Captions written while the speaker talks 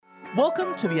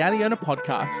Welcome to the Adiona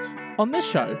podcast. On this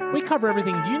show, we cover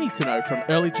everything you need to know from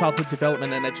early childhood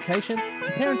development and education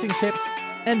to parenting tips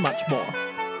and much more.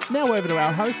 Now over to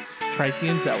our hosts, Tracy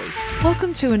and Zoe.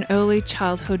 Welcome to an early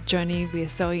childhood journey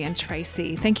with Zoe and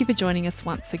Tracy. Thank you for joining us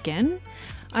once again.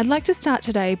 I'd like to start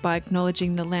today by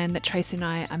acknowledging the land that Tracy and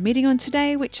I are meeting on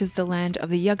today, which is the land of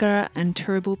the Yagara and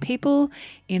Turrbal people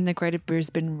in the Greater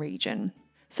Brisbane region.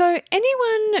 So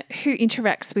anyone who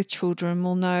interacts with children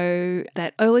will know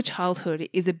that early childhood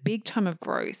is a big time of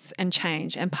growth and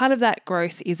change, and part of that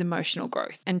growth is emotional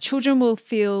growth. And children will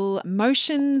feel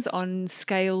emotions on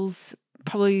scales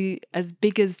probably as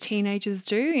big as teenagers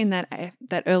do in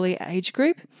that early age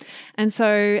group. And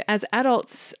so as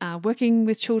adults working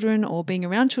with children or being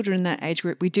around children in that age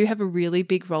group, we do have a really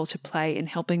big role to play in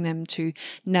helping them to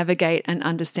navigate and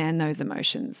understand those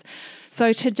emotions.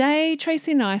 So today,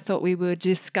 Tracy and I thought we would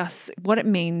discuss what it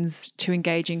means to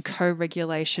engage in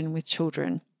co-regulation with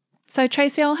children. So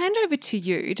Tracy, I'll hand over to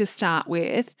you to start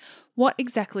with. What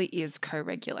exactly is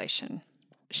co-regulation?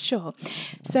 Sure.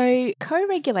 So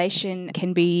co-regulation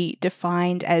can be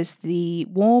defined as the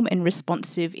warm and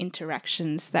responsive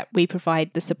interactions that we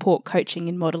provide the support, coaching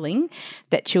and modelling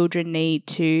that children need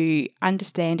to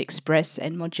understand, express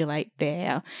and modulate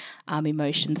their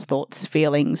emotions, thoughts,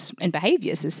 feelings and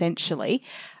behaviours essentially.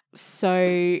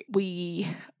 So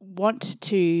we want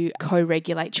to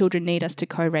co-regulate. Children need us to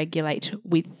co-regulate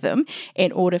with them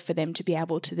in order for them to be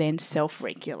able to then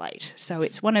self-regulate. So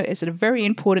it's a very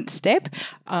important step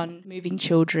on moving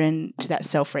children to that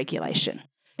self-regulation.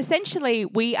 Essentially,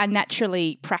 we are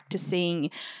naturally practicing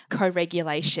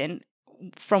co-regulation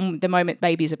from the moment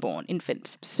babies are born,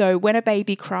 infants. So when a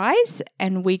baby cries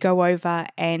and we go over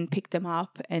and pick them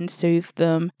up and soothe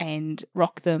them and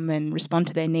rock them and respond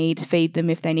to their needs, feed them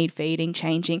if they need feeding,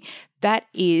 changing, that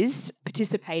is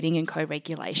participating in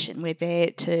co-regulation. We're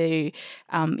there to,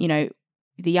 the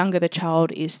younger the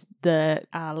child is, the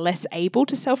less able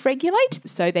to self-regulate.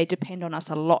 So they depend on us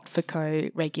a lot for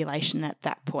co-regulation at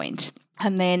that point.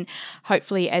 And then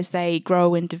hopefully as they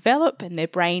grow and develop and their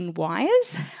brain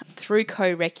wires, through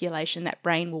co-regulation, that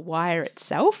brain will wire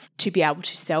itself to be able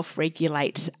to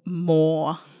self-regulate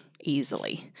more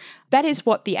easily. That is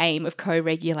what the aim of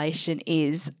co-regulation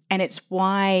is. And it's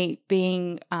why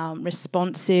being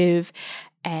responsive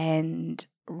and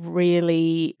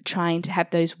really trying to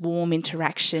have those warm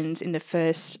interactions in the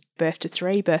first birth to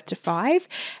 3, birth to 5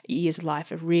 years of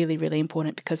life are really, really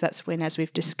important, because that's when, as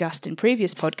we've discussed in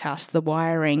previous podcasts, the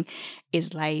wiring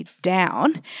is laid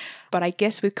down. But I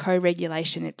guess with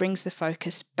co-regulation, it brings the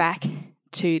focus back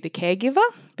to the caregiver,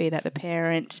 be that the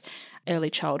parent,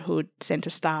 early childhood centre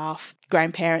staff,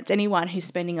 grandparents, anyone who's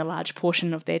spending a large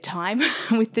portion of their time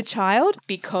with the child,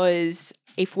 because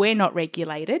if we're not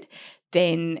regulated,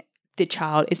 then the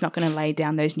child is not going to lay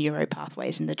down those neuro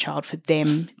pathways in the child for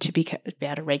them to be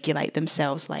able to regulate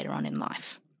themselves later on in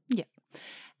life. Yeah.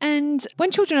 And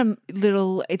when children are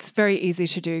little, it's very easy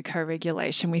to do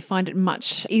co-regulation. We find it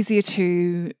much easier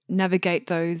to navigate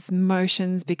those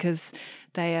emotions because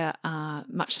they are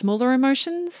much smaller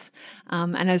emotions.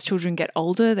 And as children get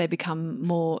older, they become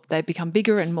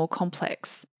bigger and more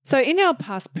complex. So in our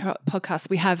past podcasts,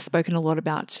 we have spoken a lot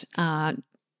about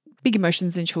big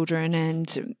emotions in children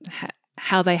and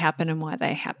how they happen and why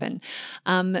they happen.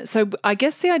 So I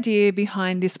guess the idea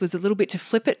behind this was a little bit to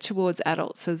flip it towards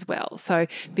adults as well. So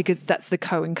because that's the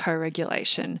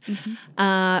co-regulation.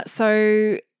 Mm-hmm.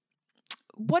 So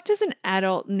what does an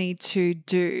adult need to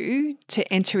do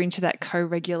to enter into that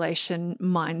co-regulation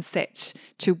mindset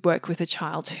to work with a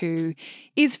child who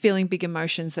is feeling big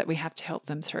emotions that we have to help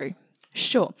them through?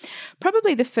 Sure.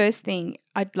 Probably the first thing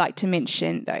I'd like to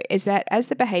mention, though, is that as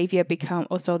the behaviour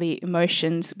the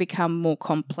emotions become more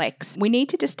complex, we need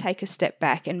to just take a step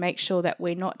back and make sure that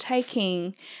we're not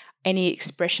taking any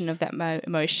expression of that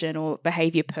emotion or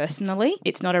behaviour personally.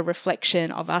 It's not a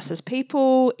reflection of us as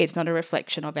people. It's not a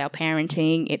reflection of our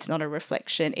parenting. It's not a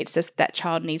reflection. It's just that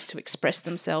child needs to express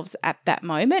themselves at that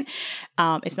moment.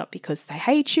 It's not because they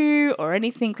hate you or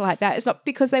anything like that. It's not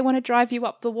because they want to drive you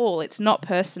up the wall. It's not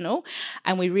personal.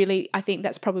 And I think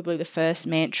that's probably the first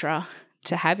mantra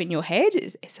to have in your head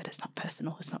is that it's not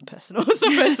personal. It's not personal. It's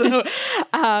not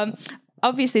personal.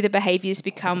 Obviously, the behaviours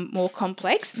become more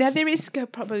complex. Now, there is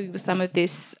probably some of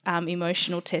this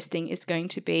emotional testing is going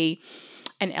to be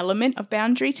an element of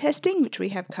boundary testing, which we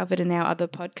have covered in our other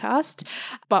podcast.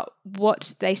 But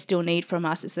what they still need from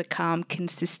us is a calm,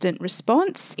 consistent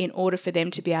response in order for them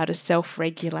to be able to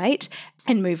self-regulate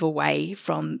and move away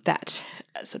from that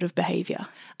sort of behaviour.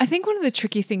 I think one of the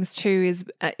tricky things too is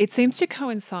it seems to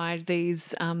coincide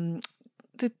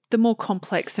the more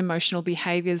complex emotional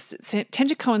behaviours tend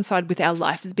to coincide with our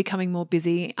life as becoming more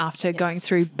busy after going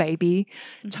through baby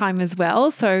time as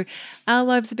well. So our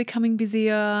lives are becoming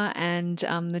busier, and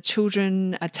the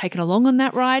children are taken along on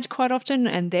that ride quite often,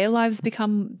 and their lives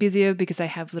become busier because they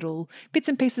have little bits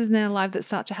and pieces in their life that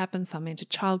start to happen. Some into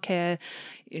childcare.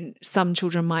 Some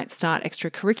children might start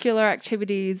extracurricular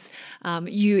activities.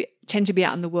 You tend to be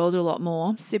out in the world a lot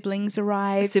more. Siblings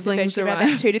arrive. Siblings around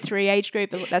arrive. that 2 to 3 age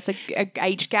group. That's a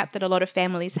age gap that a lot of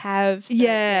families have. So.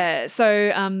 Yeah.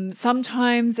 So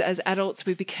sometimes as adults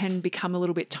we can become a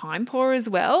little bit time poor as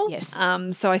well. Yes.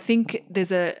 So I think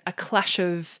there's a clash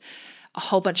of a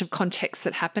whole bunch of contexts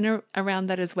that happen around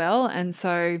that as well. And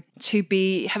so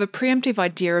to have a preemptive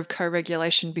idea of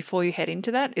co-regulation before you head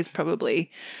into that is probably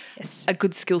a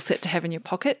good skill set to have in your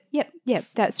pocket. Yep,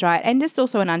 that's right. And just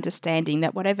also an understanding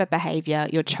that whatever behaviour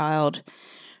your child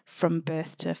from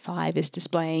birth to 5 is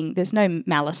displaying, there's no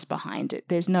malice behind it.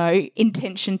 There's no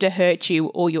intention to hurt you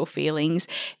or your feelings.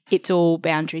 It's all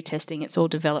boundary testing. It's all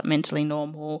developmentally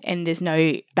normal, and there's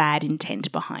no bad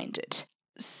intent behind it.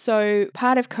 So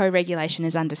part of co-regulation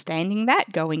is understanding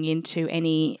that going into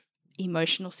any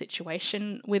emotional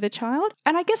situation with a child.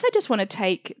 And I guess I just want to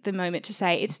take the moment to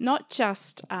say it's not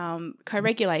just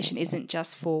co-regulation isn't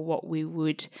just for what we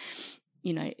would,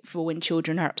 for when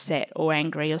children are upset or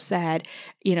angry or sad.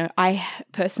 I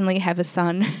personally have a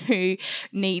son who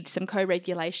needs some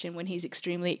co-regulation when he's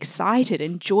extremely excited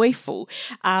and joyful.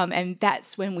 And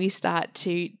that's when we start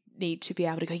to need to be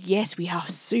able to go, yes, we are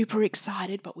super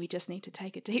excited, but we just need to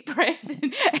take a deep breath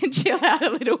and chill out a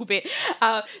little bit.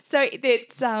 So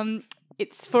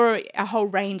it's for a whole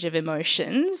range of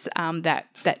emotions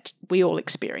that we all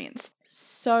experience.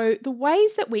 So the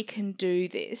ways that we can do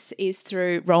this is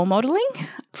through role modelling,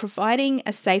 providing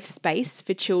a safe space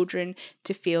for children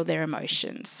to feel their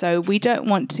emotions. So we don't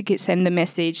want to send the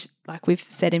message, like we've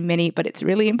said in many, but it's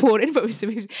really important, but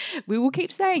we will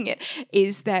keep saying it,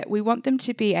 is that we want them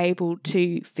to be able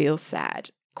to feel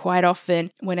sad. Quite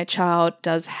often when a child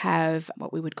does have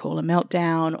what we would call a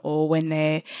meltdown, or when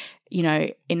they're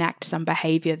enact some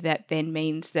behaviour that then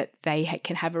means that they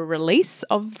can have a release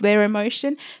of their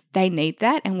emotion, they need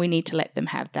that, and we need to let them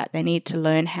have that. They need to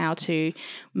learn how to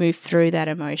move through that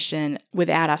emotion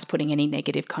without us putting any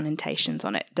negative connotations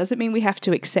on it. Doesn't mean we have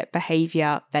to accept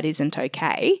behaviour that isn't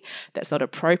okay, that's not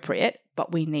appropriate,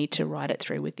 but we need to ride it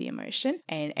through with the emotion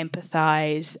and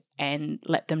empathise and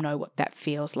let them know what that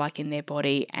feels like in their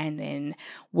body, and then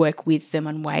work with them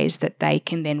on ways that they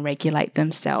can then regulate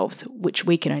themselves, which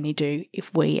we can only do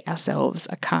if we ourselves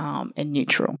are calm and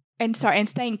neutral. And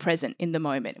staying present in the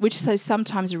moment, which is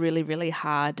sometimes really, really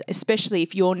hard, especially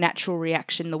if your natural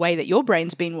reaction, the way that your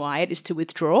brain's been wired, is to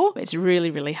withdraw. It's really,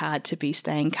 really hard to be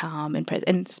staying calm and present,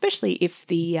 and especially if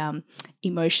the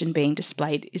emotion being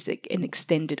displayed is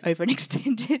over an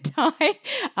extended time.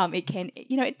 It can,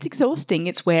 it's exhausting,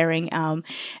 it's wearing, and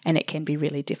it can be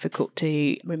really difficult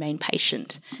to remain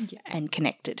patient and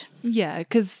connected. Yeah,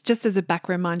 because just as a back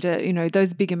reminder,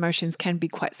 those big emotions can be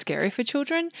quite scary for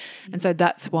children, and so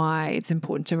that's why it's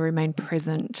important to remain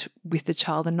present with the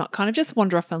child and not kind of just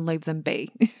wander off and leave them be.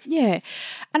 Yeah.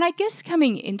 And I guess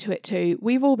coming into it too,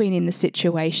 we've all been in the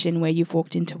situation where you've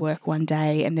walked into work one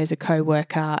day and there's a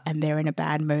co-worker and they're in a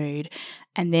bad mood.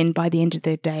 And then by the end of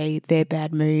the day, their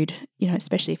bad mood,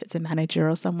 especially if it's a manager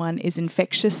or someone, is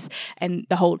infectious and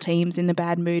the whole team's in the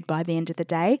bad mood by the end of the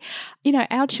day.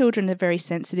 Our children are very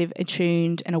sensitive,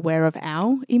 attuned and aware of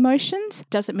our emotions.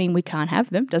 Doesn't mean we can't have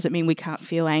them. Doesn't mean we can't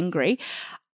feel angry.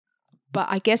 But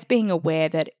I guess being aware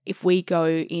that if we go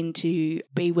in to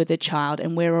be with a child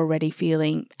and we're already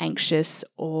feeling anxious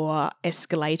or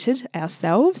escalated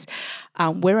ourselves,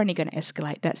 we're only going to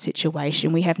escalate that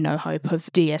situation. We have no hope of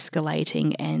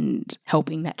de-escalating and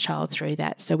helping that child through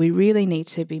that. So we really need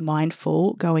to be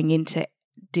mindful going into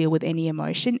deal with any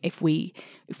emotion if we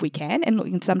can,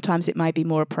 and sometimes it may be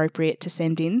more appropriate to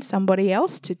send in somebody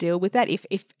else to deal with that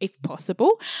if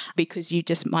possible, because you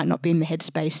just might not be in the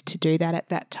headspace to do that at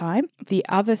that time. The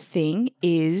other thing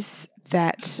is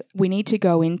that we need to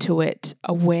go into it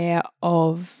aware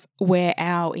of where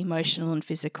our emotional and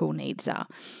physical needs are.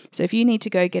 So if you need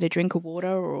to go get a drink of water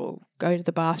or go to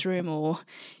the bathroom, or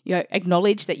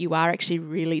acknowledge that you are actually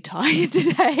really tired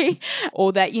today,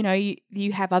 or that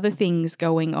you have other things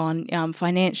going on,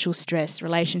 financial stress,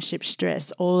 relationship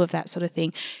stress, all of that sort of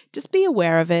thing, just be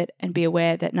aware of it and be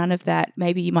aware that none of that,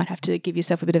 maybe you might have to give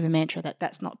yourself a bit of a mantra that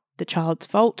that's not the child's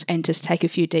fault, and just take a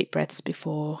few deep breaths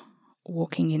before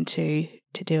walking into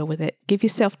to deal with it. Give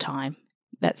yourself time.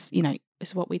 That's,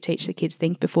 is what we teach the kids,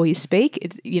 think before you speak.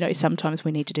 It's, sometimes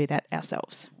we need to do that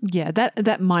ourselves. Yeah,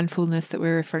 that mindfulness that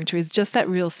we're referring to is just that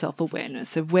real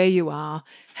self-awareness of where you are,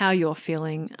 how you're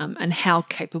feeling, and how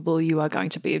capable you are going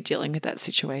to be of dealing with that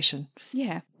situation.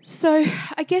 Yeah. So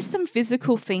I guess some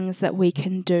physical things that we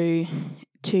can do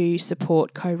to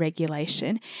support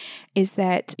co-regulation is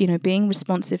that, being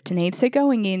responsive to needs. So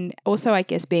going in, also, I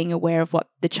guess, being aware of what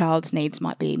the child's needs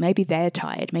might be. Maybe they're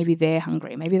tired, maybe they're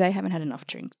hungry, maybe they haven't had enough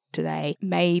drink today,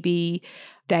 maybe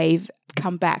they've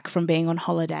come back from being on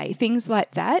holiday, things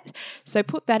like that. So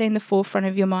put that in the forefront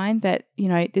of your mind that,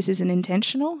 this isn't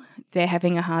intentional. They're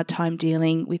having a hard time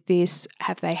dealing with this.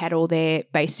 Have they had all their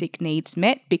basic needs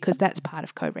met? Because that's part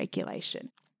of co-regulation.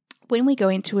 When we go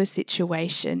into a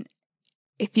situation,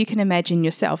 if you can imagine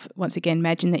yourself, once again,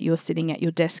 imagine that you're sitting at your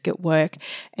desk at work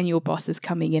and your boss is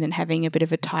coming in and having a bit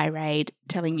of a tirade,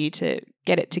 telling you to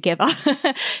get it together,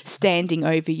 standing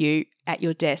over you at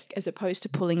your desk, as opposed to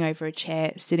pulling over a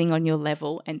chair, sitting on your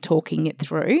level and talking it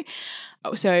through.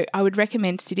 So I would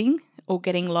recommend sitting or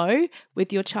getting low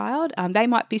with your child. They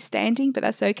might be standing, but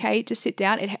that's okay to sit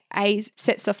down. It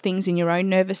sets off things in your own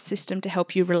nervous system to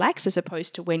help you relax, as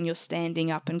opposed to when you're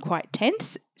standing up and quite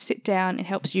tense. Sit down, it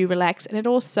helps you relax, and it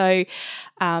also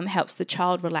helps the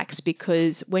child relax,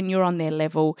 because when you're on their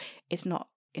level, it's not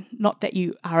that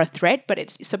you are a threat, but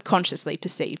it's subconsciously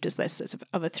perceived as less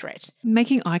of a threat.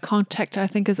 Making eye contact, I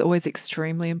think, is always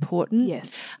extremely important.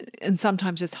 Yes. And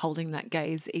sometimes just holding that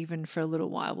gaze, even for a little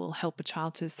while, will help a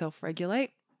child to self-regulate.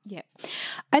 Yeah.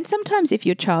 And sometimes if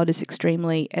your child is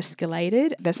extremely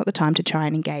escalated, that's not the time to try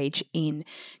and engage in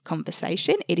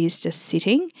conversation. It is just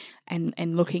sitting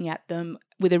and looking at them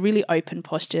with a really open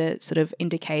posture, sort of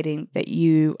indicating that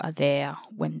you are there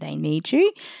when they need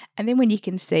you. And then when you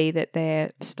can see that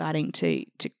they're starting to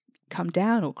come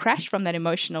down or crash from that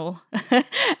emotional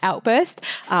outburst,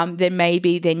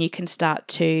 then you can start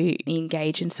to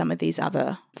engage in some of these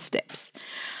other steps.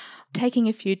 Taking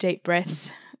a few deep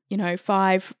breaths,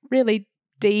 5 really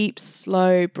deep,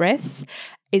 slow breaths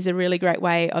is a really great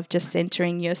way of just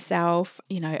centering yourself.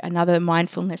 Another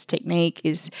mindfulness technique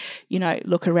is,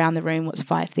 look around the room. What's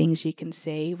 5 things you can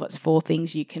see? What's 4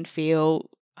 things you can feel?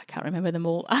 I can't remember them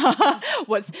all.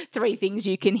 What's 3 things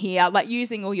you can hear? Like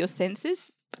using all your senses.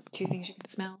 2 things you can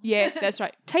smell. Yeah, that's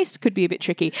right. Taste could be a bit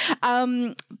tricky.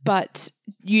 But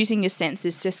using your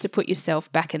senses just to put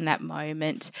yourself back in that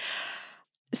moment.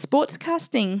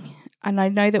 Sportscasting, and I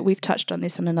know that we've touched on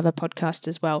this on another podcast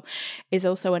as well, is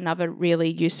also another really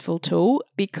useful tool,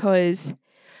 because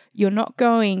you're not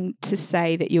going to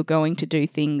say that you're going to do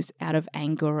things out of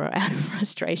anger or out of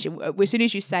frustration. As soon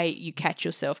as you say, you catch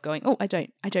yourself going, "Oh, I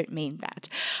don't mean that."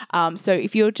 So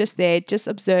if you're just there, just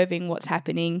observing what's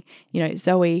happening,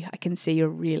 Zoe, I can see you're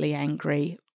really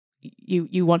angry.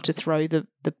 You want to throw the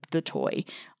toy.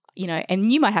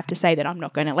 And you might have to say that I'm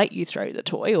not going to let you throw the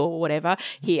toy or whatever.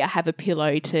 Here, have a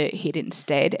pillow to hit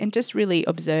instead, and just really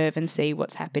observe and see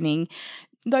what's happening.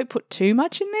 Don't put too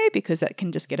much in there, because that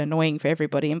can just get annoying for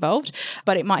everybody involved.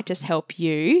 But it might just help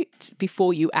you,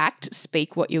 before you act,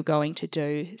 speak what you're going to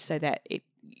do, so that it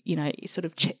sort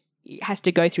of it has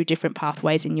to go through different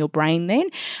pathways in your brain then,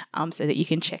 so that you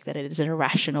can check that it is an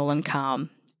irrational and calm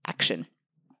action.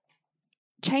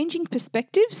 Changing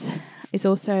perspectives is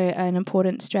also an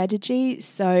important strategy.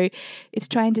 So it's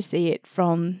trying to see it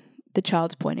from the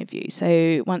child's point of view.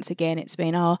 So once again, it's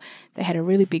been, they had a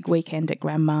really big weekend at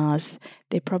grandma's.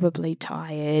 They're probably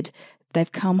tired.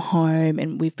 They've come home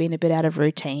and we've been a bit out of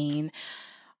routine.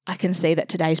 I can see that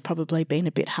today's probably been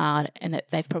a bit hard, and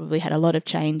that they've probably had a lot of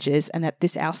changes, and that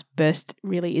this outburst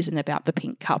really isn't about the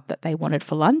pink cup that they wanted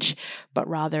for lunch, but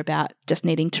rather about just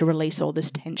needing to release all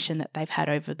this tension that they've had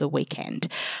over the weekend.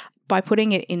 By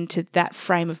putting it into that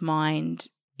frame of mind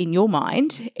in your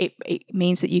mind, it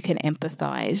means that you can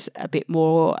empathise a bit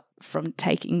more from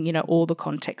taking, all the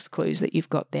context clues that you've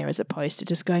got there, as opposed to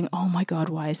just going, "Oh my God,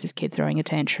 why is this kid throwing a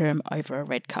tantrum over a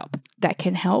red cup?" That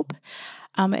can help.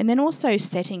 And then also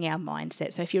setting our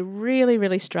mindset. So if you're really,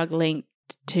 really struggling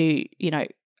to,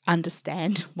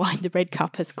 understand why the red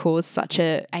cup has caused such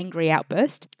an angry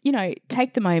outburst,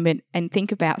 take the moment and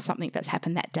think about something that's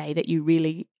happened that day that you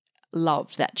really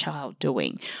loved that child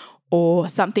doing, or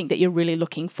something that you're really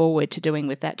looking forward to doing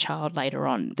with that child later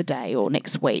on the day or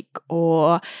next week,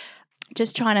 or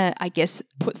just trying to, I guess,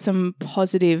 put some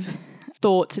positive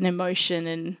thoughts and emotion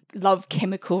and love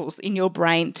chemicals in your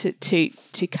brain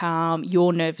to calm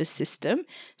your nervous system,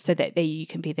 so that you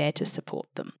can be there to support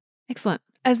them. Excellent.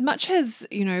 As much as,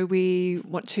 we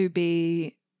want to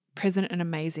be present and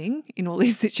amazing in all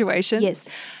these situations. Yes.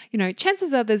 You know,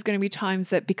 chances are there's going to be times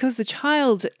that because the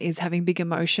child is having big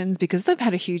emotions because they've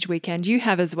had a huge weekend, you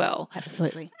have as well.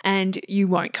 Absolutely. And you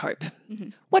won't cope.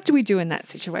 What do we do in that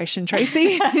situation,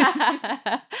 Tracy?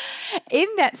 In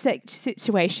that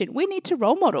situation, we need to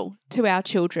role model to our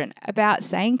children about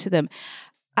saying to them,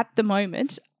 at the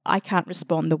moment, I can't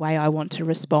respond the way I want to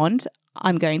respond.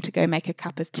 I'm going to go make a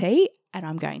cup of tea and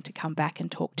I'm going to come back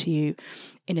and talk to you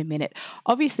in a minute.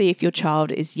 Obviously, if your child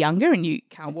is younger and you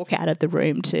can't walk out of the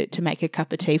room to make a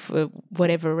cup of tea for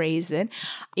whatever reason,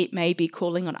 it may be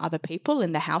calling on other people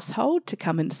in the household to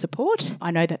come and support.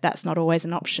 I know that that's not always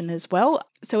an option as well.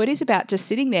 So it is about just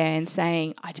sitting there and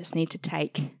saying, I just need to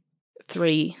take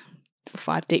 3 or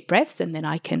 5 deep breaths and then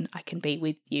I can be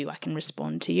with you, I can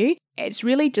respond to you. It's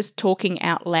really just talking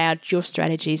out loud your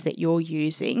strategies that you're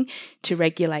using to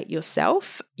regulate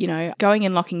yourself. You know, going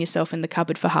and locking yourself in the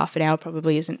cupboard for half an hour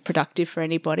probably isn't productive for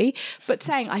anybody, but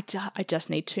saying I just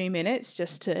need 2 minutes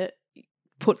just to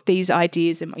put these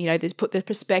ideas and, you know, put the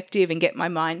perspective and get my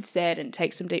mind set and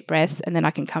take some deep breaths and then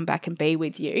I can come back and be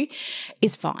with you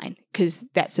is fine, because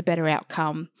that's a better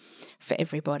outcome for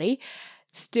everybody.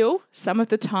 Still, some of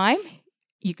the time,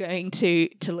 you're going to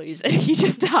lose it. You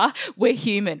just are. We're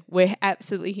human. We're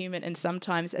absolutely human. And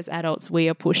sometimes as adults, we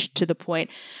are pushed to the point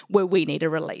where we need a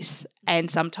release. And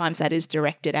sometimes that is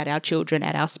directed at our children,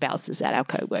 at our spouses, at our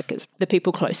co-workers, the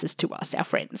people closest to us, our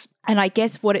friends. And I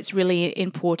guess what it's really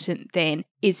important then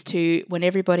is to, when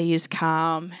everybody is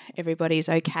calm, everybody's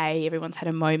okay, everyone's had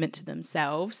a moment to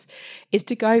themselves, is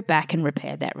to go back and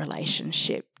repair that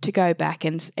relationship, to go back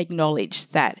and acknowledge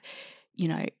that, you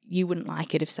know, you wouldn't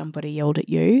like it if somebody yelled at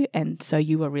you, and so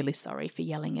you were really sorry for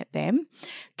yelling at them.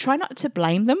 Try not to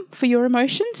blame them for your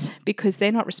emotions, because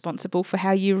they're not responsible for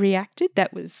how you reacted.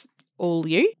 That was all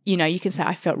you. You know, you can say,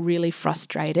 I felt really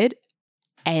frustrated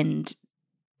and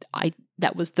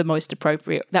that was the most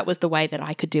appropriate. That was the way that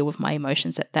I could deal with my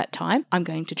emotions at that time. I'm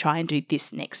going to try and do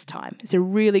this next time. It's a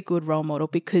really good role model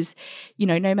because, you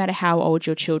know, no matter how old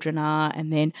your children are,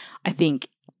 and then I think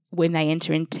when they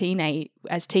enter in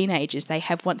as teenagers, they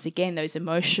have once again those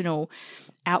emotional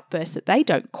outbursts that they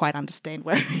don't quite understand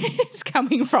where it's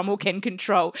coming from or can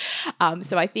control.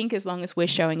 So I think as long as we're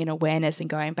showing an awareness and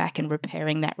going back and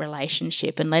repairing that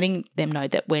relationship and letting them know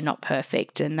that we're not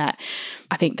perfect, and that,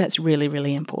 I think that's really,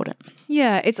 really important.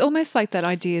 Yeah, it's almost like that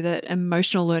idea that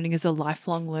emotional learning is a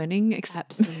lifelong learning.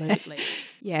 Absolutely.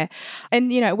 Yeah.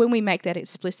 And, you know, when we make that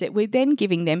explicit, we're then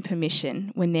giving them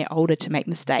permission when they're older to make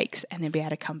mistakes and then be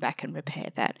able to come back and repair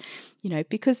that, you know,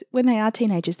 because when they are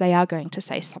teenagers, they are going to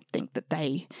say something that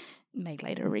they may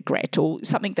later regret, or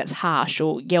something that's harsh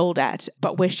or yelled at,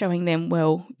 but we're showing them,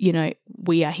 well, you know,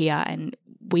 we are here and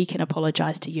we can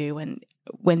apologize to you, and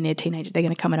when they're teenagers, they're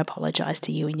going to come and apologize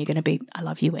to you and you're going to be, I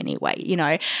love you anyway, you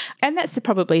know. And that's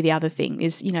probably the other thing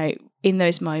is, you know, in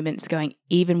those moments going,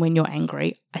 even when you're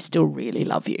angry, I still really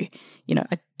love you. You know,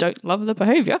 I don't love the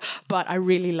behavior, but I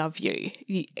really love you.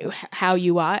 How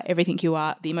you are, everything you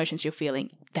are, the emotions you're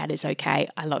feeling, that is okay.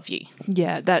 I love you.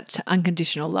 Yeah, that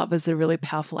unconditional love is a really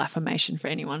powerful affirmation for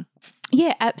anyone.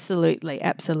 Yeah, absolutely.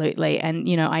 Absolutely. And,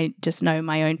 you know, I just know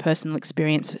my own personal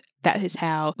experience. That is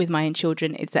how, with my own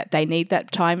children, is that they need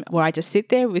that time where I just sit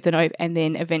there with and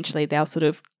then eventually they'll sort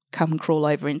of come and crawl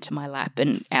over into my lap,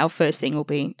 and our first thing will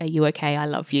be, are you okay? I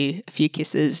love you. A few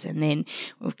kisses, and then,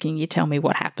 well, can you tell me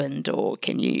what happened, or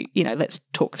can you, you know, let's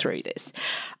talk through this.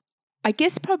 I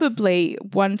guess probably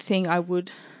one thing I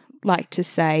would like to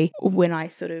say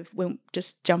when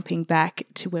just jumping back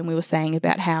to when we were saying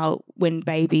about how when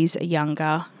babies are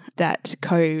younger, that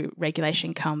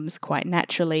co-regulation comes quite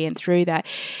naturally, and through that,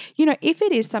 you know, if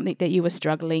it is something that you were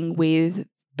struggling with,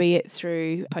 be it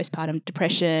through postpartum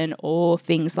depression or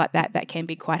things like that, that can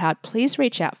be quite hard, please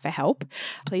reach out for help.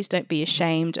 Please don't be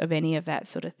ashamed of any of that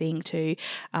sort of thing too.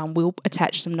 We'll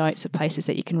attach some notes of places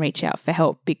that you can reach out for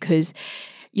help, because,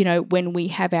 you know, when we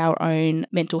have our own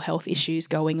mental health issues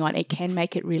going on, it can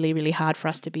make it really, really hard for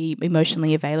us to be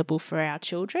emotionally available for our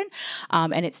children.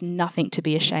 And it's nothing to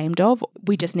be ashamed of.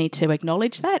 We just need to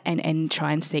acknowledge that and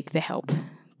try and seek the help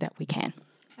that we can.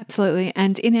 Absolutely.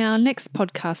 And in our next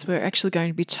podcast, we're actually going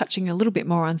to be touching a little bit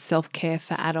more on self-care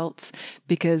for adults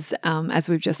because, as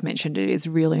we've just mentioned, it is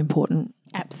really important.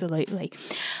 Absolutely.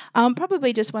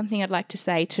 Probably just one thing I'd like to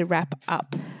say to wrap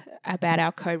up about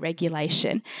our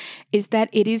co-regulation is that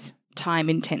it is time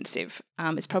intensive.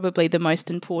 It's probably the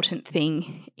most important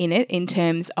thing in it, in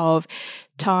terms of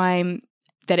time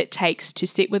that it takes to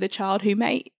sit with a child who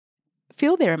may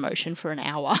feel their emotion for an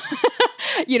hour,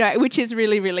 you know, which is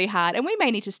really, really hard. And we may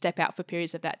need to step out for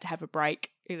periods of that to have a break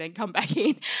and then come back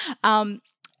in. And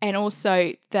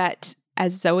also that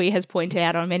as Zoe has pointed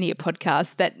out on many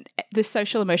podcasts, that the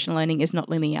social emotional learning is not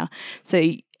linear.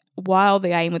 So while the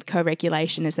aim with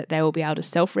co-regulation is that they will be able to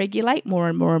self-regulate more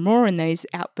and more and more, and those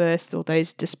outbursts or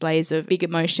those displays of big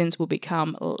emotions will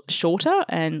become shorter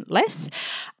and less,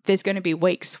 there's going to be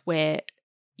weeks where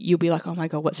you'll be like, oh my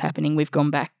God, what's happening? We've gone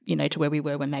back, to where we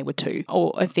were when they were 2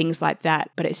 or things like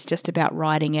that. But it's just about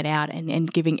writing it out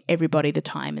and giving everybody the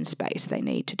time and space they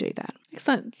need to do that.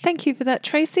 Excellent. Thank you for that,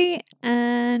 Tracy.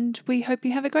 And we hope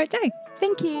you have a great day.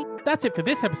 Thank you. That's it for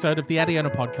this episode of the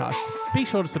Adiona podcast. Be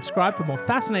sure to subscribe for more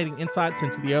fascinating insights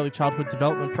into the early childhood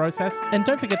development process. And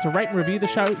don't forget to rate and review the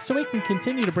show so we can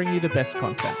continue to bring you the best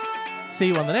content. See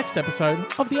you on the next episode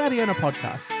of the Adiona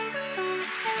podcast.